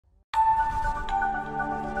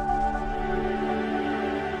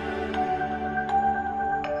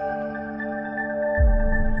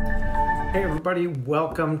Hey everybody,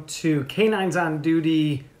 welcome to Canines on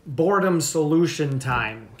Duty boredom solution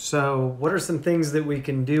time. So what are some things that we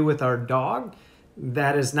can do with our dog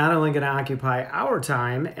that is not only going to occupy our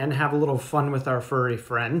time and have a little fun with our furry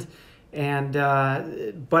friend, and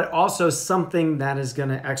but also something that is going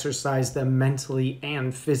to exercise them mentally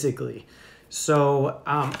and physically. So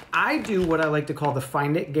I do what I like to call the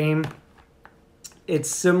Find It game. It's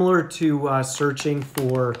similar to searching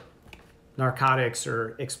for narcotics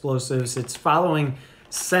or explosives. It's following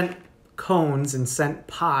scent cones and scent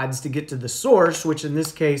pods to get to the source, which in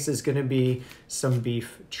this case is going to be some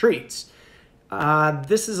beef treats.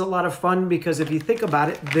 This is a lot of fun because if you think about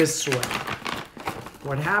it this way,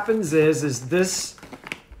 what happens is this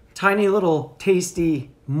tiny little tasty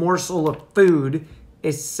morsel of food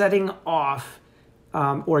is setting off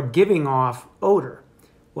or giving off odor.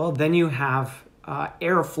 Well, then you have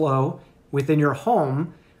airflow within your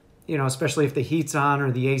home, you know, especially if the heat's on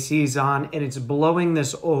or the AC's on, and it's blowing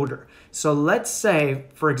this odor. So let's say,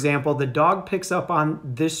 for example, the dog picks up on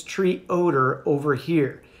this treat odor over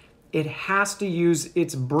here. It has to use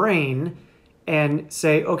its brain and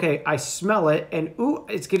say, okay, I smell it, and ooh,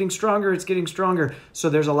 it's getting stronger, it's getting stronger. So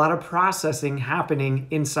there's a lot of processing happening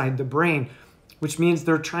inside the brain, which means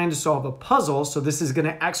they're trying to solve a puzzle. So this is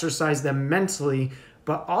gonna exercise them mentally,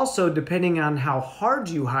 but also depending on how hard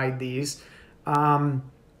you hide these,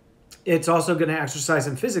 it's also going to exercise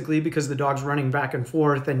them physically because the dog's running back and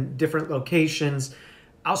forth in different locations.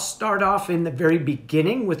 I'll start off in the very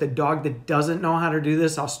beginning with a dog that doesn't know how to do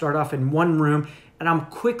this. I'll start off in one room, and I'm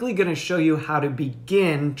quickly going to show you how to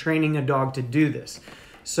begin training a dog to do this.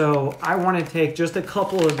 So I want to take just a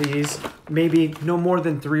couple of these, maybe no more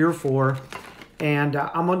than 3 or 4, and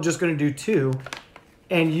I'm just going to do 2.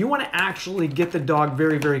 And you want to actually get the dog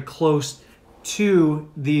very, very close to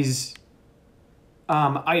these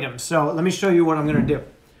items. So let me show you what I'm going to do. I'm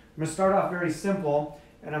going to start off very simple,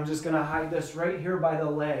 and I'm just going to hide this right here by the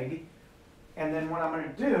leg. And then what I'm going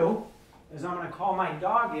to do is I'm going to call my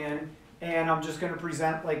dog in, and I'm just going to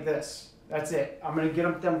present like this. That's it. I'm going to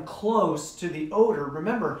get them close to the odor.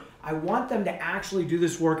 Remember, I want them to actually do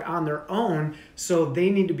this work on their own, so they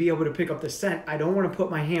need to be able to pick up the scent. I don't want to put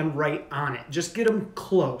my hand right on it. Just get them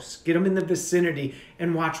close. Get them in the vicinity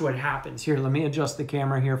and watch what happens. Here, let me adjust the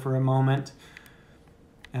camera here for a moment.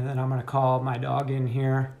 And then I'm going to call my dog in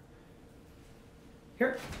here.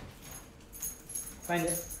 Here. Find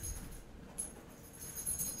it.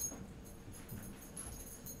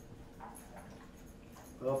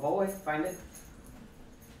 Little boy, find it.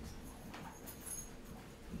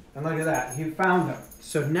 And look at that, he found them.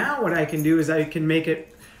 So now what I can do is I can make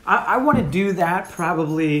it, I want to do that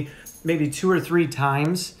probably maybe 2 or 3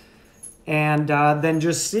 times. And then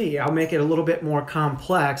just see, I'll make it a little bit more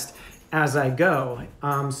complex as I go.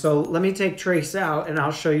 So let me take Trace out and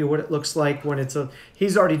I'll show you what it looks like when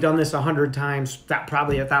he's already done this 100 times,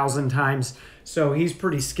 probably 1,000 times. So he's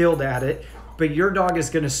pretty skilled at it, but your dog is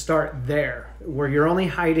gonna start there where you're only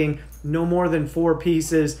hiding no more than 4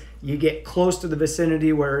 pieces. You get close to the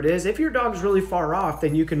vicinity where it is. If your dog's really far off,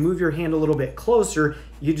 then you can move your hand a little bit closer.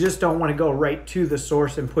 You just don't want to go right to the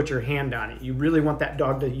source and put your hand on it. You really want that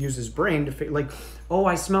dog to use his brain to feel like, oh,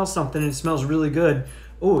 I smell something and it smells really good.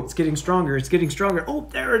 Oh, it's getting stronger, it's getting stronger. Oh,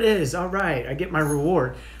 there it is. All right, I get my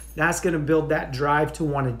reward. That's gonna build that drive to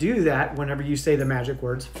wanna do that whenever you say the magic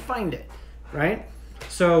words, find it, right?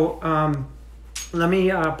 So let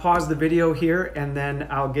me pause the video here, and then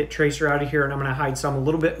I'll get Tracer out of here, and I'm gonna hide some a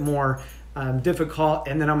little bit more difficult,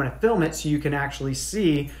 and then I'm gonna film it so you can actually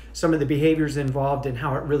see some of the behaviors involved and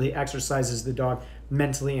how it really exercises the dog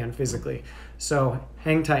mentally and physically. So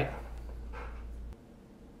hang tight.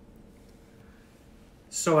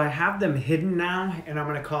 So I have them hidden now, and I'm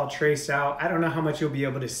gonna call Trace out. I don't know how much you'll be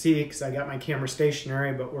able to see because I got my camera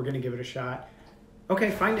stationary, but we're gonna give it a shot.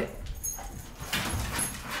 Okay, find it.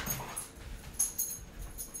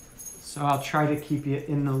 So I'll try to keep you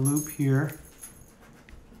in the loop here.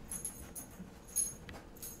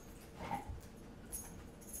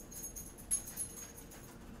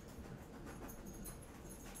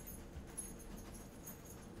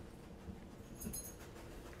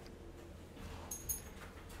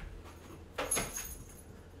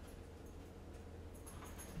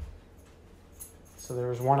 So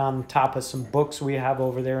there's one on top of some books we have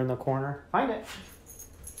over there in the corner. Find it.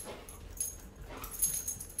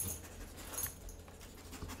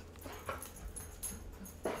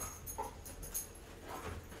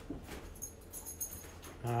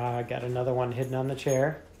 I got another one hidden on the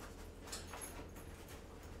chair.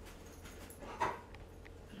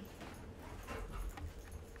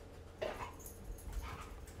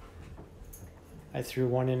 I threw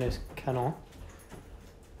one in his kennel.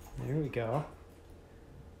 Here we go.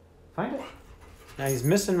 Find it. Now he's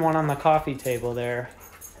missing one on the coffee table there.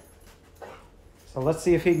 So let's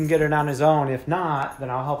see if he can get it on his own. If not, then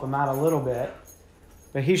I'll help him out a little bit.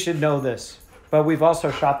 But he should know this. But we've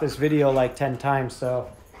also shot this video like 10 times, so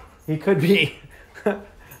he could be a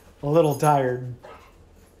little tired.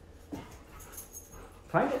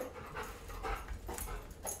 Find it.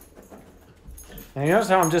 And you notice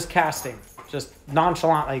how I'm just casting. Just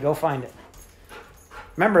nonchalantly, go find it.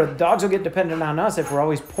 Remember, the dogs will get dependent on us if we're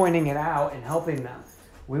always pointing it out and helping them.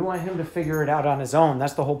 We want him to figure it out on his own.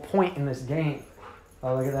 That's the whole point in this game.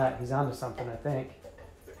 Oh, look at that. He's onto something, I think.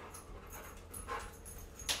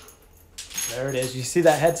 There it is. You see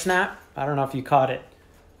that head snap? I don't know if you caught it.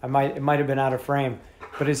 It might have been out of frame.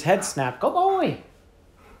 But his head snap. Go boy.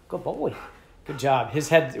 Go boy. Good job. His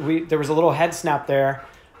head, there was a little head snap there.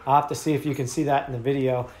 I'll have to see if you can see that in the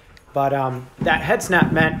video. But that head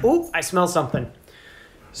snap meant, ooh, I smell something.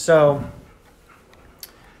 So,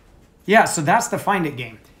 yeah, so that's the Find It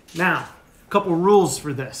game. Now, a couple rules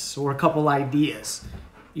for this, or a couple ideas.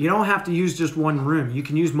 You don't have to use just one room. You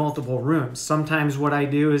can use multiple rooms. Sometimes what I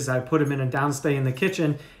do is I put him in a downstay in the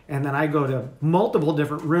kitchen, and then I go to multiple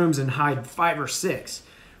different rooms and hide 5 or 6.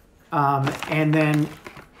 And then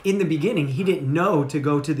in the beginning, he didn't know to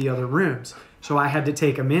go to the other rooms. So I had to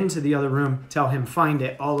take him into the other room, tell him find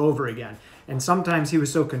it all over again. And sometimes he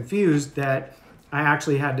was so confused that I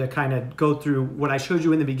actually had to kind of go through what I showed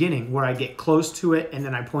you in the beginning, where I get close to it and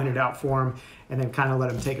then I point it out for him and then kind of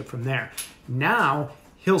let him take it from there. Now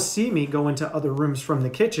he'll see me go into other rooms from the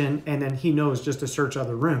kitchen and then he knows just to search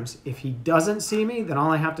other rooms. If he doesn't see me, then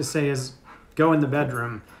all I have to say is go in the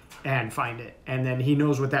bedroom and find it. And then he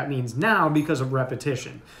knows what that means now because of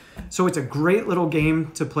repetition. So it's a great little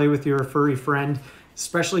game to play with your furry friend,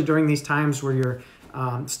 especially during these times where you're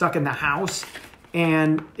stuck in the house.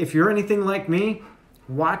 And if you're anything like me,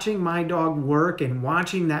 watching my dog work and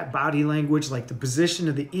watching that body language, like the position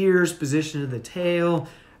of the ears, position of the tail,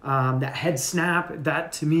 that head snap,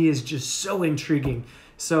 that to me is just so intriguing.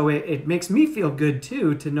 So it makes me feel good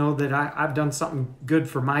too to know that I've done something good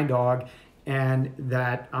for my dog and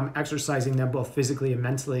that I'm exercising them both physically and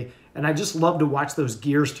mentally. And I just love to watch those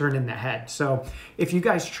gears turn in the head. So if you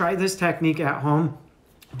guys try this technique at home,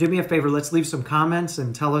 do me a favor, let's leave some comments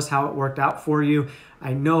and tell us how it worked out for you.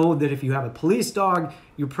 I know that if you have a police dog,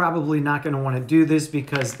 you're probably not going to want to do this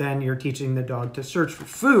because then you're teaching the dog to search for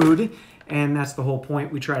food. And that's the whole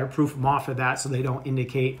point. We try to proof them off of that so they don't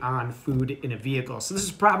indicate on food in a vehicle. So this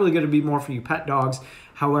is probably going to be more for you pet dogs.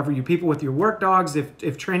 However, you people with your work dogs,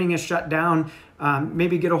 if training is shut down,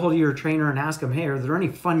 maybe get a hold of your trainer and ask them, hey, are there any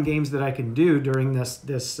fun games that I can do during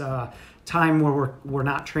this time where we're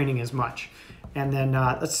not training as much? And then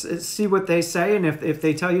let's see what they say. And if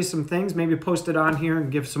they tell you some things, maybe post it on here and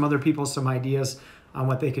give some other people some ideas on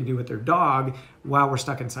what they can do with their dog while we're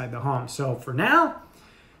stuck inside the home. So for now,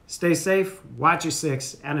 stay safe, watch your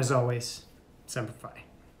 6, and as always, Semper Fi.